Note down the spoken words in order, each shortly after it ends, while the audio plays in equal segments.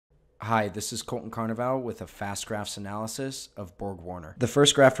Hi, this is Colton Carnival with a fast graphs analysis of BorgWarner. The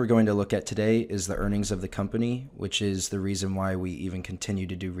first graph we're going to look at today is the earnings of the company, which is the reason why we even continue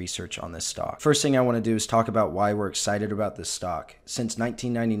to do research on this stock. First thing I want to do is talk about why we're excited about this stock. Since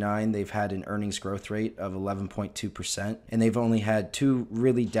 1999, they've had an earnings growth rate of 11.2%, and they've only had two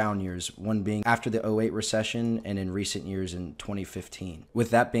really down years, one being after the '08 recession and in recent years in 2015.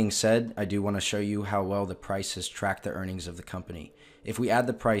 With that being said, I do want to show you how well the price has tracked the earnings of the company. If we add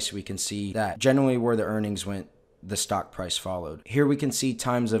the price, we can see that generally where the earnings went, the stock price followed. Here we can see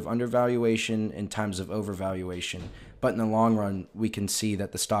times of undervaluation and times of overvaluation, but in the long run, we can see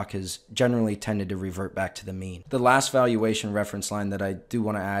that the stock has generally tended to revert back to the mean. The last valuation reference line that I do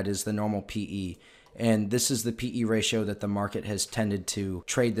want to add is the normal PE. And this is the PE ratio that the market has tended to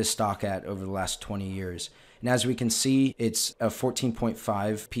trade this stock at over the last 20 years. And as we can see, it's a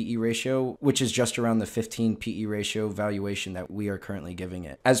 14.5 PE ratio, which is just around the 15 PE ratio valuation that we are currently giving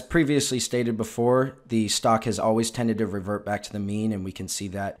it. As previously stated before, the stock has always tended to revert back to the mean, and we can see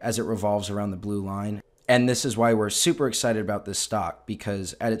that as it revolves around the blue line. And this is why we're super excited about this stock,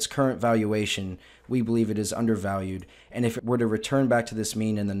 because at its current valuation, we believe it is undervalued. And if it were to return back to this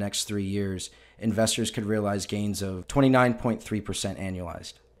mean in the next 3 years, investors could realize gains of 29.3%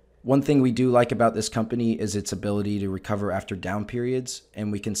 annualized. One thing we do like about this company is its ability to recover after down periods,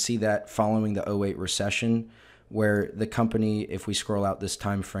 and we can see that following the '08 recession, where the company, if we scroll out this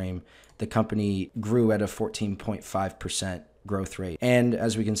time frame, the company grew at a 14.5% growth rate. And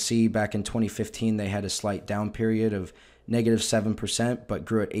as we can see, back in 2015, they had a slight down period of -7%, but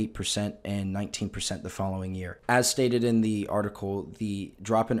grew at 8% and 19% the following year. As stated in the article, the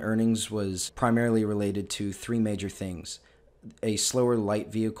drop in earnings was primarily related to three major things: a slower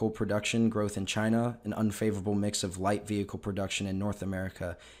light vehicle production growth in China, an unfavorable mix of light vehicle production in North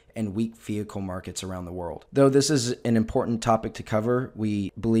America, and weak vehicle markets around the world. Though this is an important topic to cover,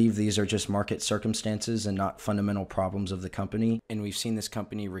 we believe these are just market circumstances and not fundamental problems of the company, and we've seen this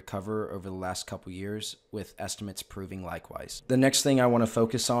company recover over the last couple years, with estimates proving likewise. The next thing I want to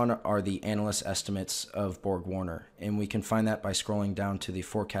focus on are the analyst estimates of BorgWarner, and we can find that by scrolling down to the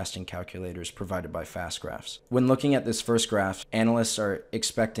forecasting calculators provided by FastGraphs. When looking at this first graph, analysts are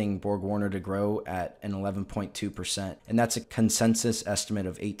expecting BorgWarner to grow at an 11.2%, and that's a consensus estimate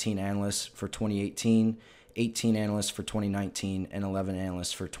of 18 analysts for 2018, 18 analysts for 2019, and 11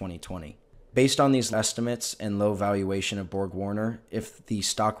 analysts for 2020. Based on these estimates and low valuation of BorgWarner, if the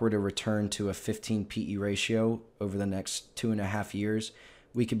stock were to return to a 15 PE ratio over the next 2.5 years,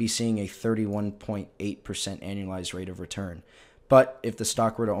 we could be seeing a 31.8% annualized rate of return. But if the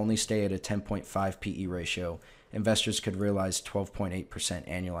stock were to only stay at a 10.5 PE ratio, investors could realize 12.8%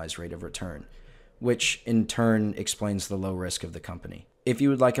 annualized rate of return, which in turn explains the low risk of the company. If you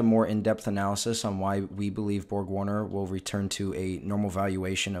would like a more in-depth analysis on why we believe BorgWarner will return to a normal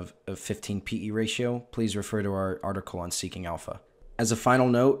valuation of 15 PE ratio, please refer to our article on Seeking Alpha. As a final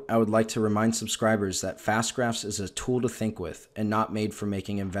note, I would like to remind subscribers that FastGraphs is a tool to think with and not made for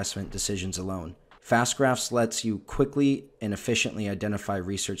making investment decisions alone. FastGraphs lets you quickly and efficiently identify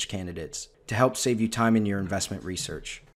research candidates to help save you time in your investment research.